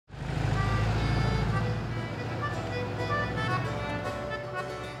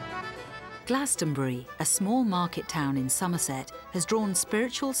Glastonbury, a small market town in Somerset, has drawn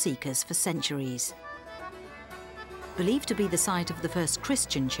spiritual seekers for centuries. Believed to be the site of the first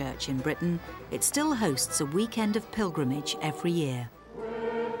Christian church in Britain, it still hosts a weekend of pilgrimage every year.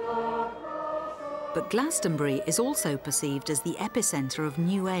 But Glastonbury is also perceived as the epicentre of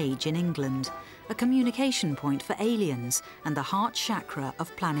New Age in England, a communication point for aliens and the heart chakra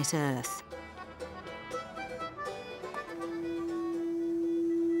of planet Earth.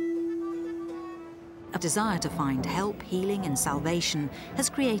 A desire to find help, healing and salvation has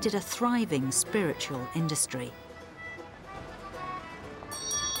created a thriving spiritual industry.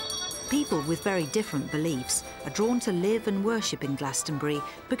 People with very different beliefs are drawn to live and worship in Glastonbury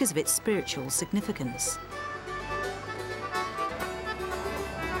because of its spiritual significance.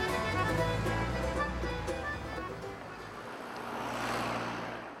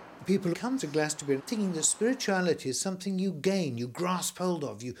 People come to Glastonbury thinking that spirituality is something you gain, you grasp hold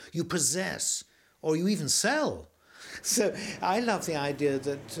of, you possess, or you even sell. So I love the idea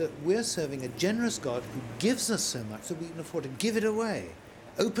that we're serving a generous God who gives us so much that we can afford to give it away.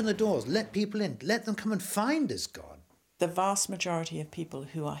 Open the doors, let people in, let them come and find this God. The vast majority of people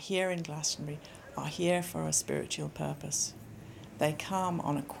who are here in Glastonbury are here for a spiritual purpose. They come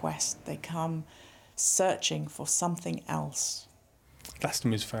on a quest, they come searching for something else.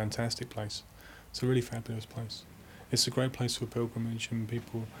 Glastonbury is a fantastic place. It's a really fabulous place. It's a great place for pilgrimage and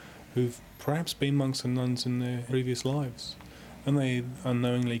people who've perhaps been monks and nuns in their previous lives, and they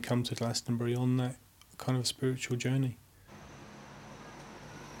unknowingly come to Glastonbury on that kind of spiritual journey.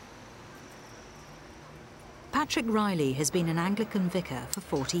 Patrick Riley has been an Anglican vicar for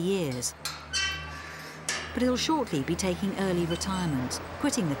 40 years. But he'll shortly be taking early retirement,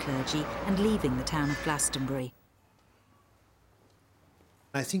 quitting the clergy and leaving the town of Glastonbury.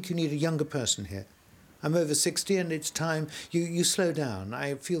 I think you need a younger person here. I'm over 60 and it's time you slow down.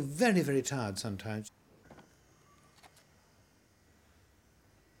 I feel very, very tired sometimes.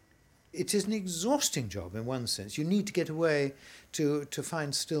 It is an exhausting job in one sense. You need to get away to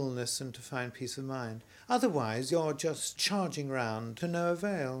find stillness and to find peace of mind. Otherwise, you're just charging round to no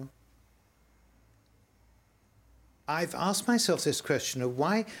avail. I've asked myself this question of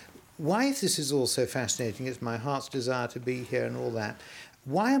why if this is all so fascinating, it's my heart's desire to be here and all that,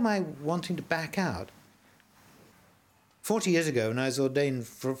 why am I wanting to back out? 40 years ago, when I was ordained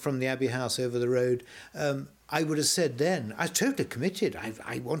from the Abbey House over the road, I would have said then, I was totally committed.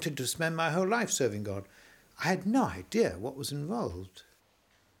 I wanted to spend my whole life serving God. I had no idea what was involved.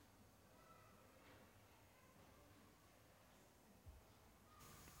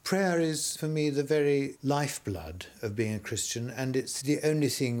 Prayer is, for me, the very lifeblood of being a Christian, and it's the only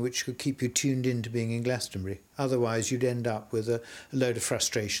thing which could keep you tuned into being in Glastonbury. Otherwise, you'd end up with a load of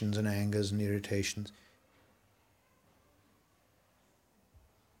frustrations and angers and irritations.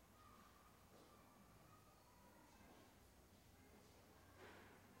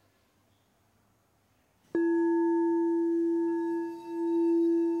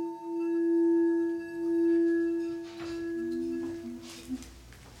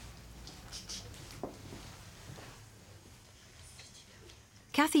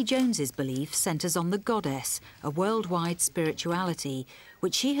 Cathy Jones's belief centres on the goddess, a worldwide spirituality,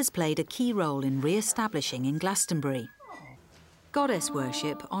 which she has played a key role in re-establishing in Glastonbury. Goddess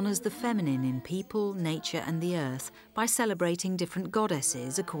worship honours the feminine in people, nature and the earth by celebrating different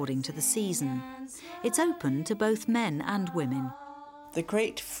goddesses according to the season. It's open to both men and women. The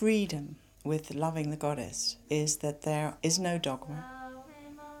great freedom with loving the goddess is that there is no dogma,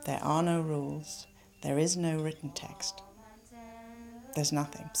 there are no rules, there is no written text. There's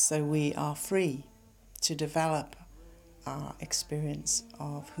nothing. So we are free to develop our experience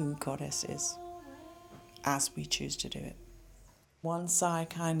of who Goddess is as we choose to do it. Once I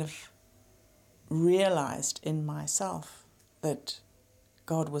kind of realized in myself that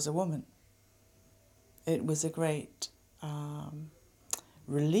God was a woman, it was a great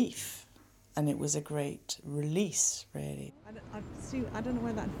relief, and it was a great release, really. I don't know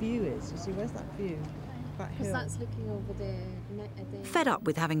where that view is. You see, where's that view? Because that's looking over the... Fed up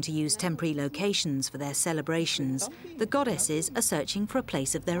with having to use temporary locations for their celebrations, the goddesses are searching for a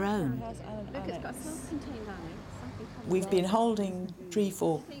place of their own. Look, it's got a self-contained annex. We've been holding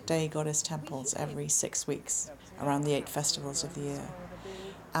 3-4-day goddess temples every 6 weeks around the 8 festivals of the year.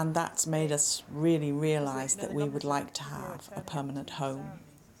 And that's made us really realise that we would like to have a permanent home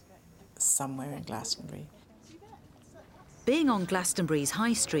somewhere in Glastonbury. Being on Glastonbury's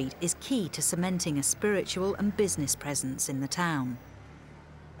High Street is key to cementing a spiritual and business presence in the town.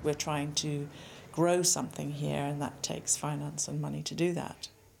 We're trying to grow something here, and that takes finance and money to do that.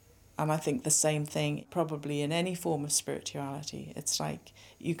 And I think the same thing probably in any form of spirituality. It's like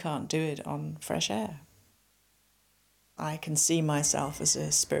you can't do it on fresh air. I can see myself as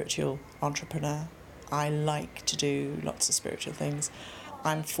a spiritual entrepreneur. I like to do lots of spiritual things.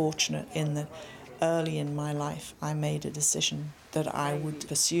 I'm fortunate in that early in my life I made a decision that I would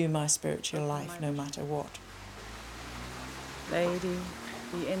pursue my spiritual life no matter what. Lady,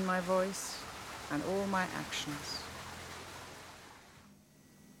 be in my voice and all my actions.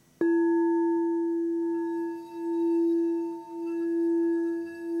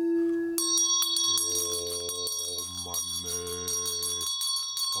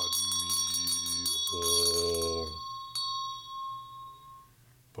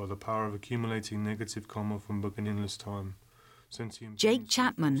 By the power of accumulating negative karma from beginningless time, Jake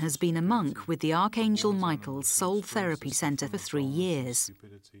Chapman has been a monk with the Archangel Michael's Soul Therapy Centre for 3 years.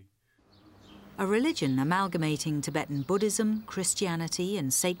 A religion amalgamating Tibetan Buddhism, Christianity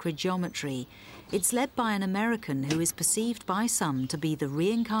and sacred geometry, it's led by an American who is perceived by some to be the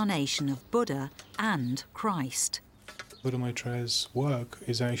reincarnation of Buddha and Christ. Buddha Maitreya's work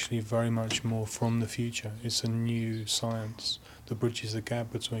is actually very much more from the future. It's a new science that bridges the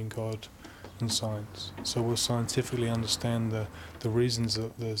gap between God and science. So we'll scientifically understand the reasons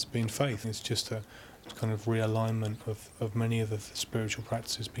that there's been faith. It's just a kind of realignment of many of the spiritual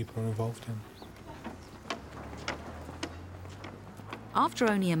practices people are involved in. After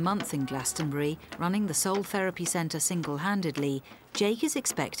only a month in Glastonbury, running the Soul Therapy Centre single-handedly, Jake is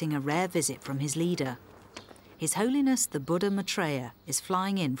expecting a rare visit from his leader. His Holiness the Buddha Maitreya is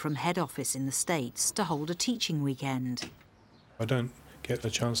flying in from head office in the States to hold a teaching weekend. I don't get a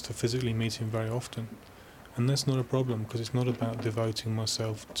chance to physically meet him very often, and that's not a problem because it's not about devoting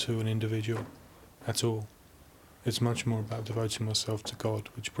myself to an individual at all. It's much more about devoting myself to God,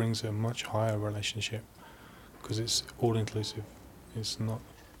 which brings a much higher relationship because it's all-inclusive. It's not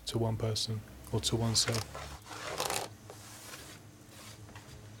to one person or to oneself.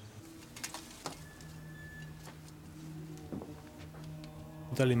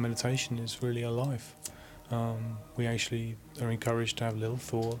 Daily meditation is really a life. We actually are encouraged to have little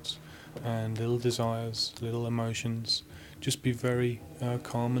thoughts and little desires, little emotions, just be very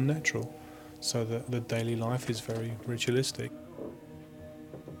calm and natural, so that the daily life is very ritualistic.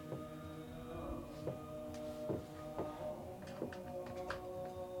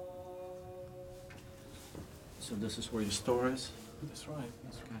 So this is where your store is? That's right.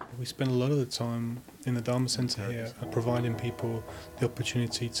 We spend a lot of the time in the Dharma Centre here providing people the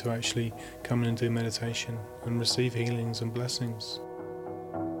opportunity to actually come in and do meditation and receive healings and blessings.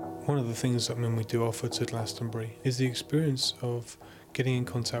 One of the things that we do offer to Glastonbury is the experience of getting in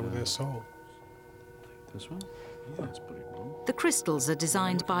contact with their soul. This one? Yeah, it's pretty cool. The crystals are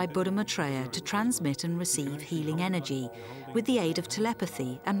designed by Buddha Maitreya to transmit and receive healing energy with the aid of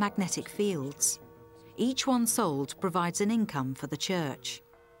telepathy and magnetic fields. Each one sold provides an income for the church.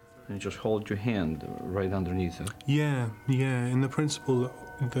 And you just hold your hand right underneath it. Yeah. In the principle,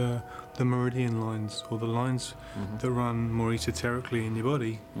 the meridian lines, or the lines that run more esoterically in your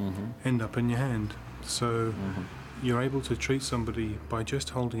body, end up in your hand. So you're able to treat somebody by just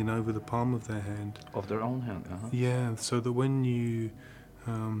holding it over the palm of their hand. Of their own hand, Yeah, so that when you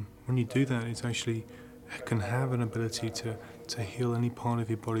do that, it actually can have an ability to heal any part of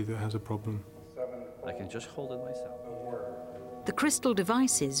your body that has a problem. I can just hold it myself. The crystal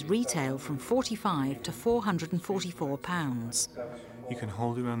devices retail from £45 to £444. You can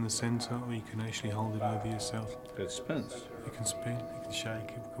hold it around the centre, or you can actually hold it over yourself. It spins. It can spin, it can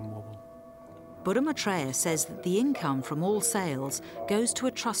shake, it can wobble. Buddha Maitreya says that the income from all sales goes to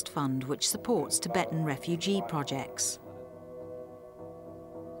a trust fund which supports Tibetan refugee projects.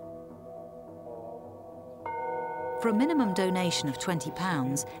 For a minimum donation of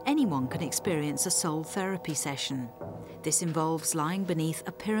 £20, anyone can experience a soul therapy session. This involves lying beneath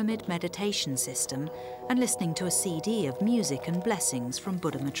a pyramid meditation system and listening to a CD of music and blessings from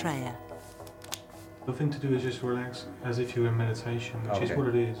Buddha Maitreya. The thing to do is just relax as if you're in meditation, which is what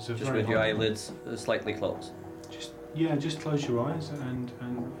it is. It's Just with your eyelids slightly closed. Just close your eyes and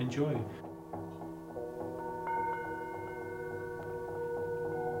enjoy.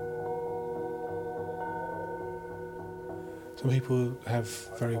 Some people have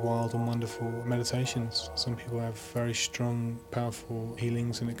very wild and wonderful meditations. Some people have very strong, powerful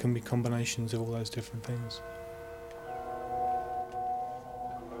healings, and it can be combinations of all those different things.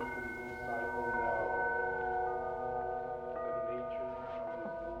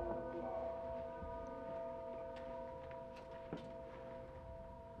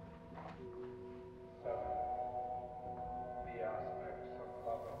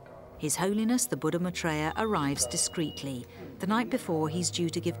 His Holiness the Buddha Maitreya arrives discreetly, the night before he's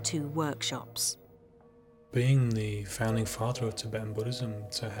due to give 2 workshops. Being the founding father of Tibetan Buddhism,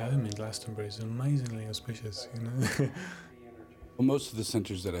 to have him in Glastonbury is amazingly auspicious, you know. Well, most of the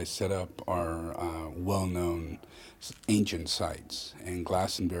centers that I set up are well-known ancient sites, and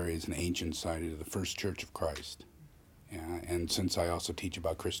Glastonbury is an ancient site of the First Church of Christ. Yeah, and since I also teach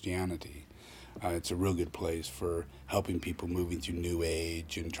about Christianity, it's a real good place for helping people moving through New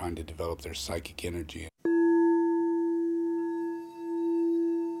Age and trying to develop their psychic energy.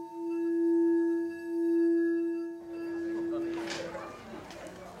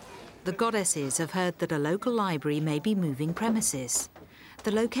 The goddesses have heard that a local library may be moving premises.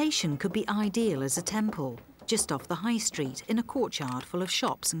 The location could be ideal as a temple, just off the high street in a courtyard full of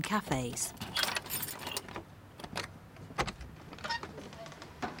shops and cafes.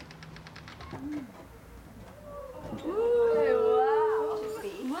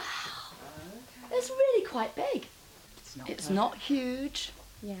 It's really quite big. It's not huge.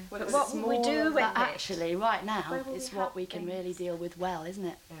 Yeah. But what we do with actually right now is what we can really deal with well, isn't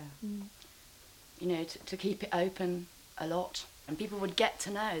it? Yeah. You know, to keep it open a lot. And people would get to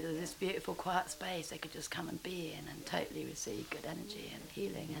know that this beautiful quiet space they could just come and be in and totally receive good energy and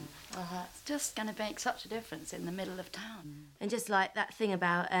healing. And it's just going to make such a difference in the middle of town. And just like that thing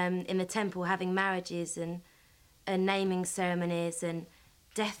about in the temple having marriages and naming ceremonies and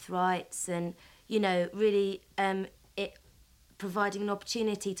death rites and, you know, really it providing an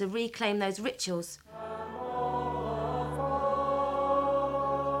opportunity to reclaim those rituals.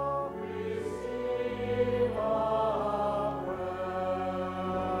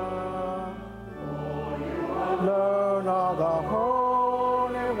 Learn of the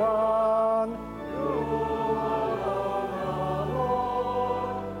Holy One.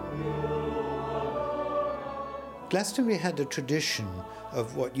 Glastonbury had a tradition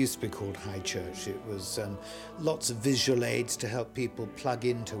of what used to be called High Church. It was lots of visual aids to help people plug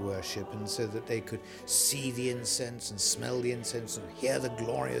into worship, and so that they could see the incense and smell the incense and hear the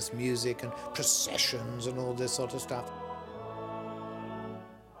glorious music and processions and all this sort of stuff.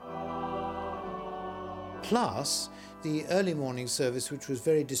 Plus, the early morning service, which was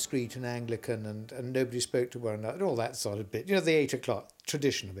very discreet and Anglican and nobody spoke to one another, all that sort of bit. You know, the 8 o'clock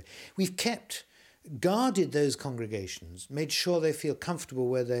tradition of it. We've guarded those congregations, made sure they feel comfortable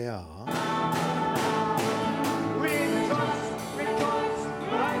where they are.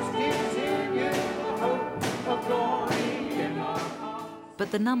 But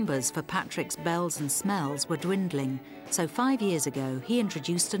the numbers for Patrick's bells and smells were dwindling, so 5 years ago he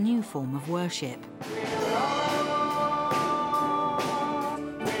introduced a new form of worship.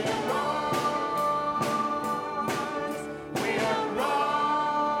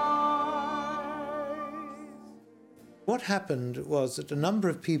 What happened was that a number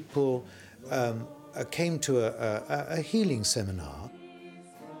of people came to a healing seminar.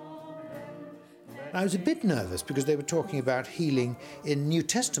 I was a bit nervous because they were talking about healing in New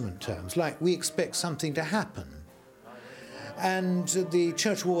Testament terms, like we expect something to happen. And the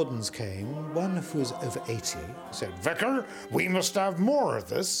church wardens came, one who was over 80, said, "Vicar, we must have more of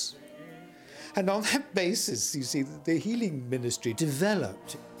this." And on that basis, you see, the healing ministry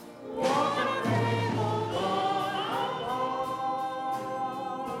developed.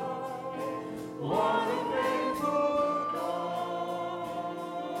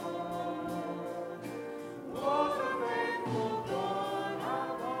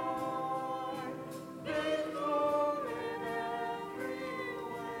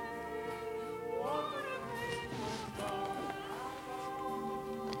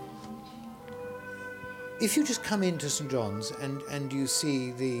 If you just come into St John's and you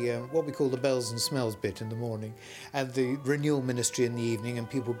see the what we call the bells and smells bit in the morning, and the renewal ministry in the evening, and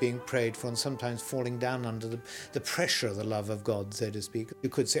people being prayed for and sometimes falling down under the pressure of the love of God, so to speak, you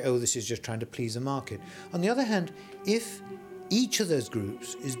could say, oh, this is just trying to please a market. On the other hand, if each of those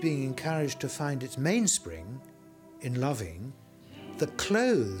groups is being encouraged to find its mainspring in loving, the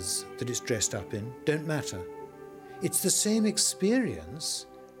clothes that it's dressed up in don't matter. It's the same experience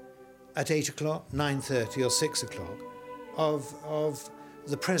at 8 o'clock, 9:30 or 6 o'clock of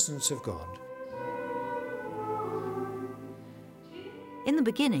the presence of God. In the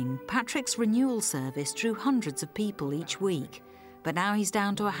beginning, Patrick's renewal service drew hundreds of people each week, but now he's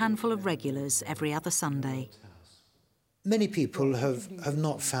down to a handful of regulars every other Sunday. Many people have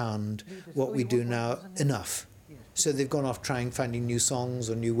not found what we do now enough, so they've gone off finding new songs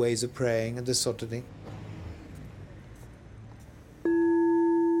or new ways of praying and this sort of thing.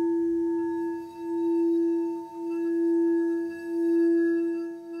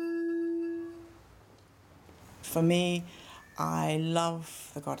 For me, I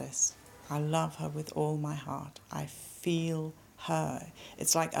love the goddess. I love her with all my heart. I feel her.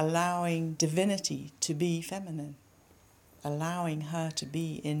 It's like allowing divinity to be feminine, allowing her to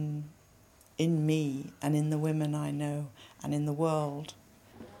be in me and in the women I know and in the world.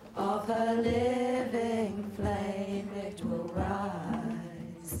 Of her living flame it will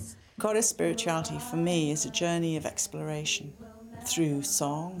rise. Goddess spirituality for me is a journey of exploration through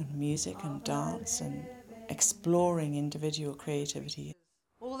song and music and dance and exploring individual creativity.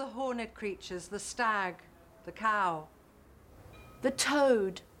 All the horned creatures, the stag, the cow, the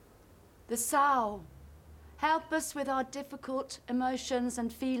toad, the sow. Help us with our difficult emotions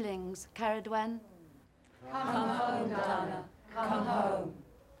and feelings, Caradwen. Come home, Dana, come home.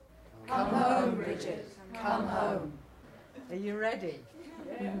 Come home, Bridget, come home. Are you ready?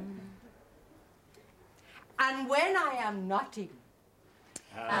 Yeah. And when I am nutting.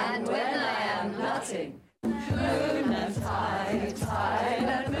 And when I am nutting. Moon and tide, tide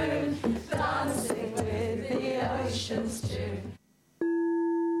and moon, dancing with the ocean's tune.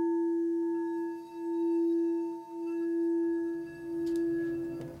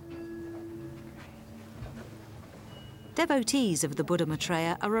 Devotees of the Buddha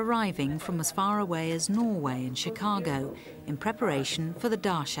Maitreya are arriving from as far away as Norway and Chicago in preparation for the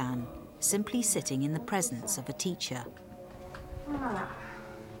darshan, simply sitting in the presence of a teacher.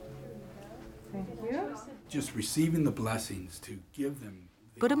 Thank you. Just receiving the blessings to give them.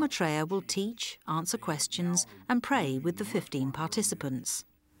 Buddha Maitreya will teach, answer questions and pray with the 15 participants.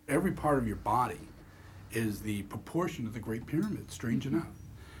 Every part of your body is the proportion of the Great Pyramid, strange enough.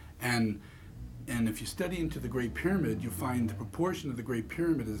 And if you study into the Great Pyramid, you'll find the proportion of the Great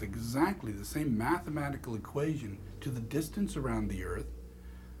Pyramid is exactly the same mathematical equation to the distance around the Earth,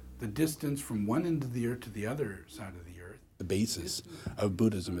 the distance from one end of the Earth to the other side of the Earth. The basis of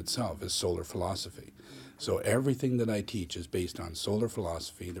Buddhism itself is solar philosophy. So everything that I teach is based on solar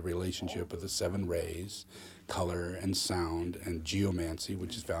philosophy, the relationship of the 7 rays, color and sound, and geomancy,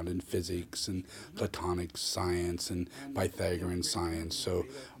 which is found in physics and Platonic science and Pythagorean science. So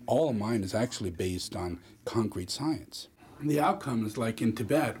all of mine is actually based on concrete science. And the outcome is like in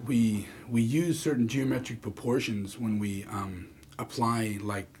Tibet, we use certain geometric proportions when we apply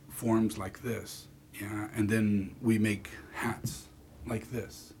like forms like this, yeah, and then we make hats like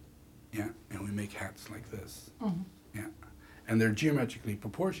this, yeah, and we make hats like this, yeah, and they're geometrically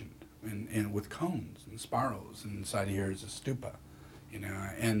proportioned and with cones and spirals, and inside here is a stupa, you know,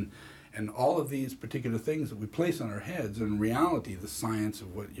 and all of these particular things that we place on our heads, in reality, the science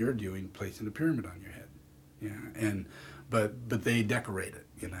of what you're doing, placing a pyramid on your head, yeah, and but they decorate it,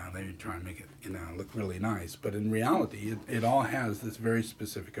 you know, they try and make it, you know, look really nice, but in reality, it all has this very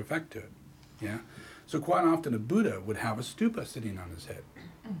specific effect to it, yeah. So quite often a Buddha would have a stupa sitting on his head,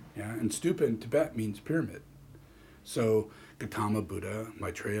 yeah, and stupa in Tibet means pyramid. So Gautama Buddha,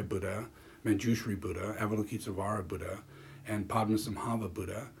 Maitreya Buddha, Manjushri Buddha, Avalokitesvara Buddha, and Padmasambhava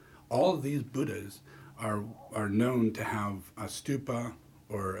Buddha, all of these Buddhas are known to have a stupa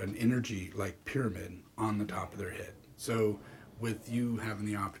or an energy like pyramid on the top of their head. So with you having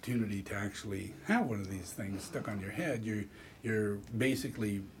the opportunity to actually have one of these things stuck on your head, you're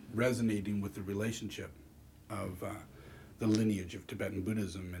basically resonating with the relationship of the lineage of Tibetan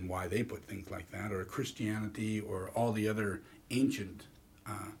Buddhism and why they put things like that, or Christianity, or all the other ancient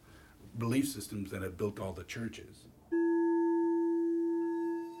belief systems that have built all the churches.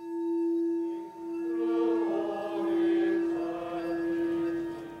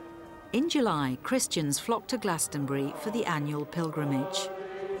 In July, Christians flock to Glastonbury for the annual pilgrimage.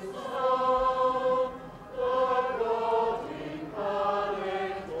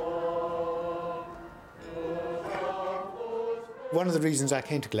 One of the reasons I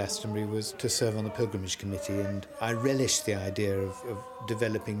came to Glastonbury was to serve on the pilgrimage committee, and I relished the idea of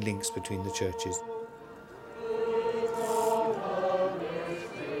developing links between the churches.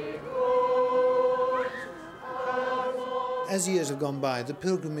 As years have gone by, the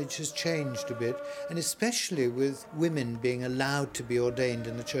pilgrimage has changed a bit, and especially with women being allowed to be ordained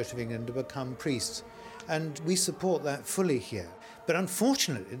in the Church of England to become priests. And we support that fully here. But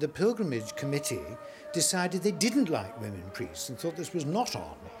unfortunately, the pilgrimage committee decided they didn't like women priests and thought this was not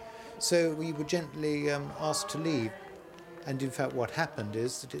on. So we were gently asked to leave. And in fact, what happened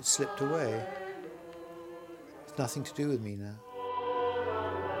is that it slipped away. It's nothing to do with me now.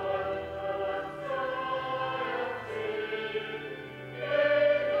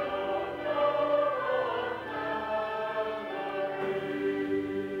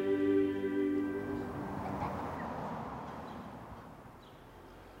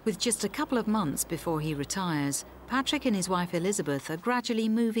 With just a couple of months before he retires, Patrick and his wife Elizabeth are gradually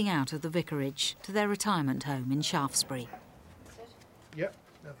moving out of the vicarage to their retirement home in Shaftesbury. Yep,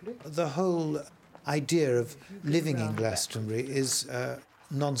 lovely. The whole idea of living in Glastonbury is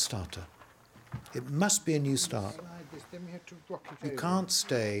non-starter. It must be a new start. You can't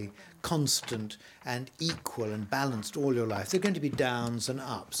stay constant and equal and balanced all your life. There are going to be downs and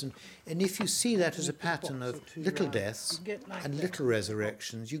ups. And if you see that as a pattern of little deaths and little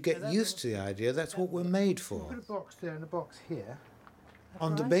resurrections, you get used to the idea that's what we're made for. Put a box there and a box here.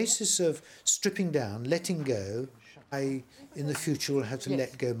 On the basis of stripping down, letting go, I, in the future, will have to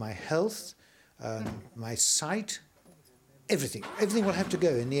let go my health, my sight, everything. Everything will have to go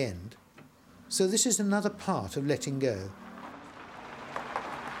in the end. So this is another part of letting go.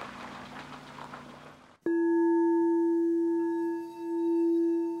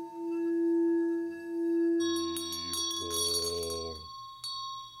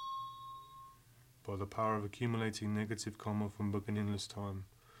 By the power of accumulating negative karma from beginningless time,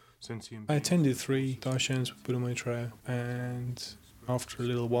 I attended 3 darshans with Buddha Maitreya, and after a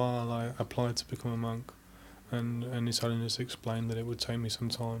little while I applied to become a monk, and His Holiness explained that it would take me some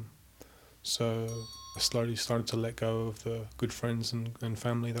time. So I slowly started to let go of the good friends and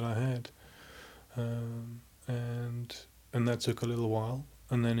family that I had, and that took a little while.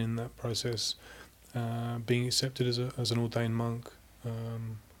 And then in that process, being accepted as an ordained monk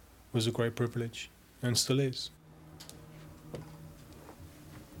was a great privilege, and still is.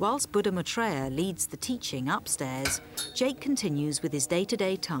 Whilst Buddha Maitreya leads the teaching upstairs, Jake continues with his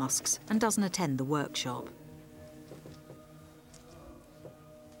day-to-day tasks and doesn't attend the workshop.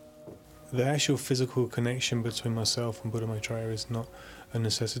 The actual physical connection between myself and Buddha Maitreya is not a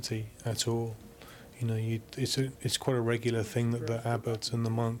necessity at all. You know, it's quite a regular thing that the abbot and the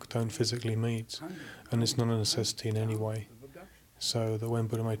monk don't physically meet, and it's not a necessity in any way. So that when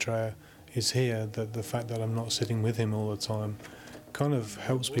Buddha Maitreya is here, that the fact that I'm not sitting with him all the time kind of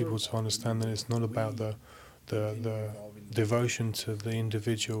helps people to understand that it's not about the devotion to the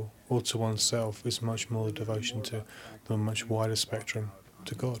individual or to oneself. It's much more the devotion to the much wider spectrum,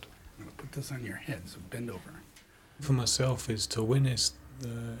 to God. Put this on your head, so bend over. For myself is to witness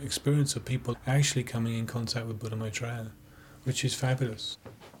the experience of people actually coming in contact with Buddha Maitreya, which is fabulous.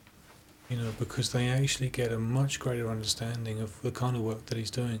 You know, because they actually get a much greater understanding of the kind of work that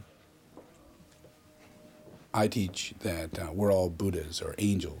he's doing. I teach that we're all Buddhas or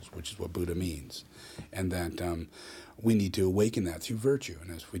angels, which is what Buddha means, and that we need to awaken that through virtue. And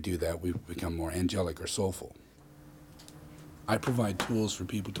as we do that, we become more angelic or soulful. I provide tools for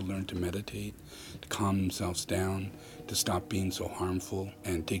people to learn to meditate, to calm themselves down, to stop being so harmful,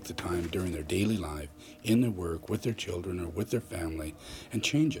 and take the time during their daily life, in their work, with their children or with their family, and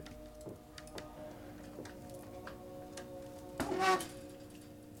change it.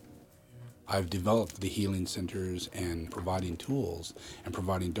 I've developed the healing centers and providing tools and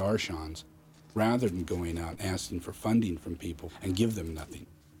providing darshans rather than going out asking for funding from people and give them nothing.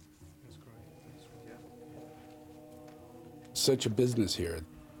 Such a business here.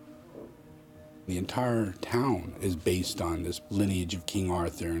 The entire town is based on this lineage of King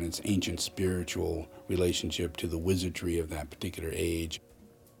Arthur and its ancient spiritual relationship to the wizardry of that particular age.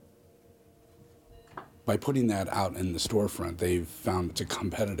 By putting that out in the storefront, they've found it's a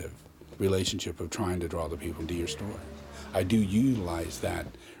competitive relationship of trying to draw the people to your store. I do utilize that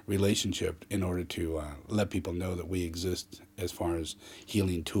relationship in order to let people know that we exist as far as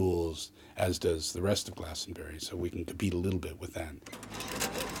healing tools, as does the rest of Glastonbury, so we can compete a little bit with that.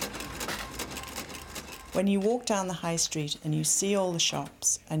 When you walk down the high street and you see all the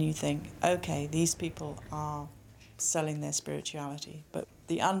shops and you think, okay, these people are selling their spirituality, but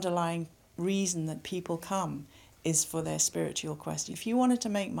the underlying reason that people come is for their spiritual quest. If you wanted to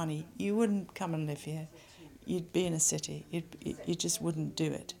make money, you wouldn't come and live here. You'd be in a city. You just wouldn't do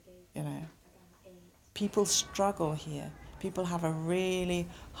it, you know. People struggle here. People have a really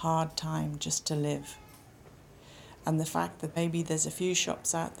hard time just to live. And the fact that maybe there's a few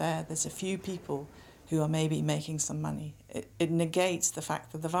shops out there, there's a few people who are maybe making some money, it negates the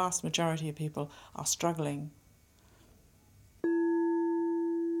fact that the vast majority of people are struggling.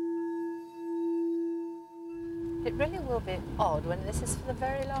 It really will be odd when this is for the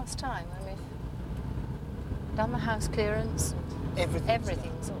very last time. I mean, done the house clearance,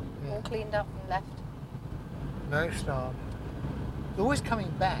 everything's all cleaned up and left. No staff. Always coming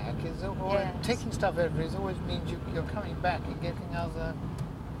back is always, taking stuff over is always means you're coming back and getting other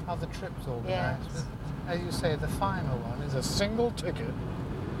trips organised. Yes. As you say, the final one is a single ticket.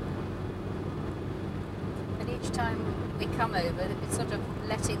 But each time we come over, it's sort of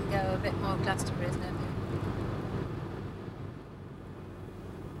letting go a bit more of Glastonbury, isn't it?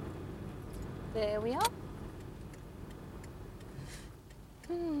 There we are.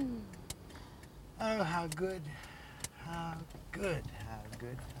 Oh, how good, how good.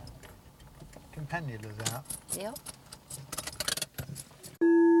 good. Campanula's out. Yep.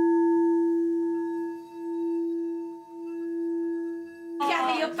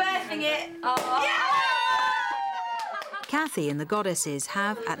 Kathy, you're birthing it. Oh. Yeah! Kathy and the goddesses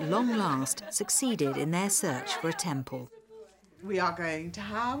have, at long last, succeeded in their search for a temple. We are going to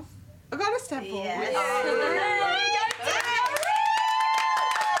have a goddess temple. Yes.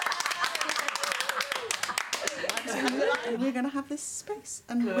 And we're going to have this space,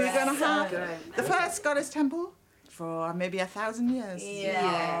 and we're going to have the first goddess temple for maybe 1,000 years.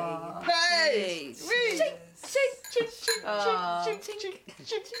 Yeah. Hey!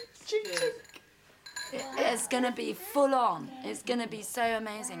 It's going to be full on. It's going to be so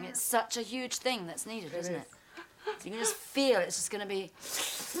amazing. It's such a huge thing that's needed, isn't it? So you can just feel it's just going to be,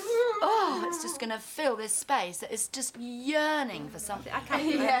 it's just going to fill this space. It's just yearning for something. I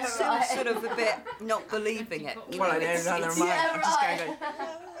can't. I'm still sort of a bit not believing it. Well, I know, neither am I. Yeah, I'm just going,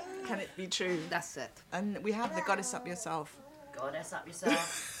 can it be true? That's it. And we have the goddess up yourself. Goddess up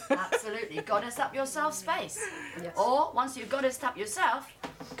yourself. Absolutely. Goddess up yourself space. Yes. Or once you've goddessed up yourself,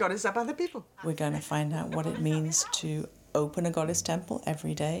 goddess up other people. We're going to find out what it means to open a goddess temple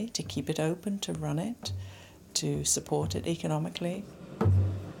every day, to keep it open, to run it, to support it economically.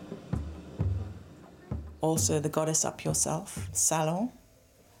 Also the Goddess Up Yourself salon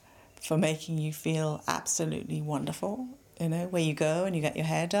for making you feel absolutely wonderful, you know, where you go and you get your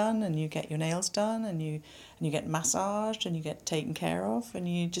hair done and you get your nails done and you get massaged and you get taken care of and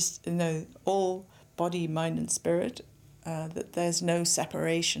you just, you know, all body, mind and spirit, that there's no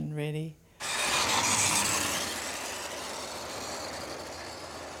separation really.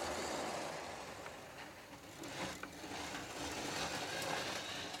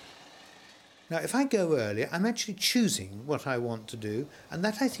 Now, if I go earlier, I'm actually choosing what I want to do, and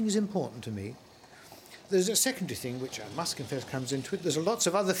that I think is important to me. There's a secondary thing, which I must confess comes into it. There's lots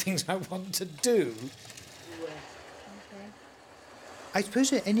of other things I want to do. I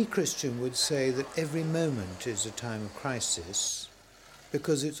suppose any Christian would say that every moment is a time of crisis,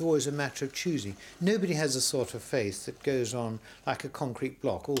 because it's always a matter of choosing. Nobody has a sort of faith that goes on like a concrete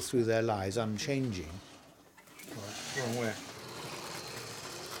block all through their lives, unchanging. Wrong way.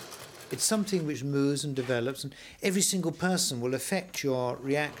 It's something which moves and develops, and every single person will affect your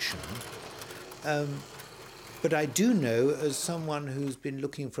reaction. But I do know, as someone who's been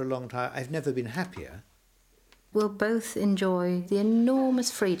looking for a long time, I've never been happier. We'll both enjoy the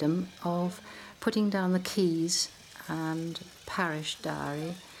enormous freedom of putting down the keys and parish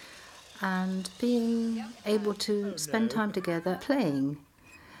diary and being able to spend time together playing.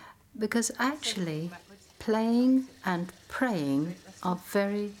 Because actually, playing and praying are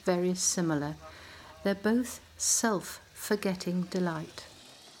very, very similar. They're both self-forgetting delight.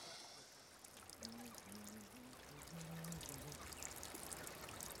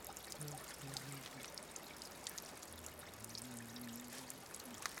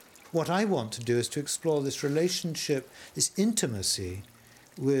 What I want to do is to explore this relationship, this intimacy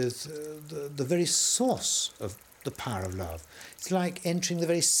with the very source of the power of love. It's like entering the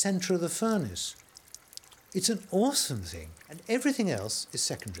very centre of the furnace. It's an awesome thing, and everything else is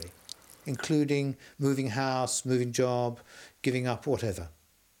secondary, including moving house, moving job, giving up whatever,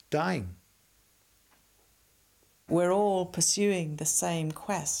 dying. We're all pursuing the same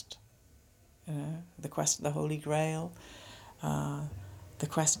quest, the quest of the Holy Grail, the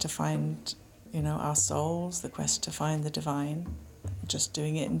quest to find, our souls, the quest to find the divine, just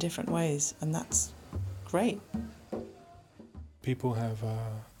doing it in different ways, and that's great. People have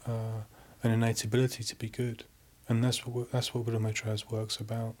an innate ability to be good, and that's what Buddha Maitreya's work's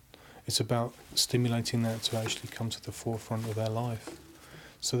about. It's about stimulating that to actually come to the forefront of their life,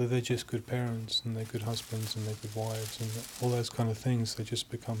 so that they're just good parents and they're good husbands and they're good wives and all those kind of things. They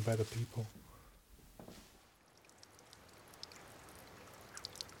just become better people.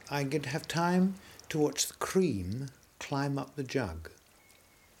 I could have time to watch the cream climb up the jug.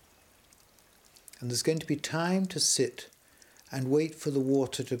 And there's going to be time to sit and wait for the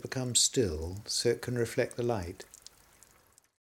water to become still so it can reflect the light.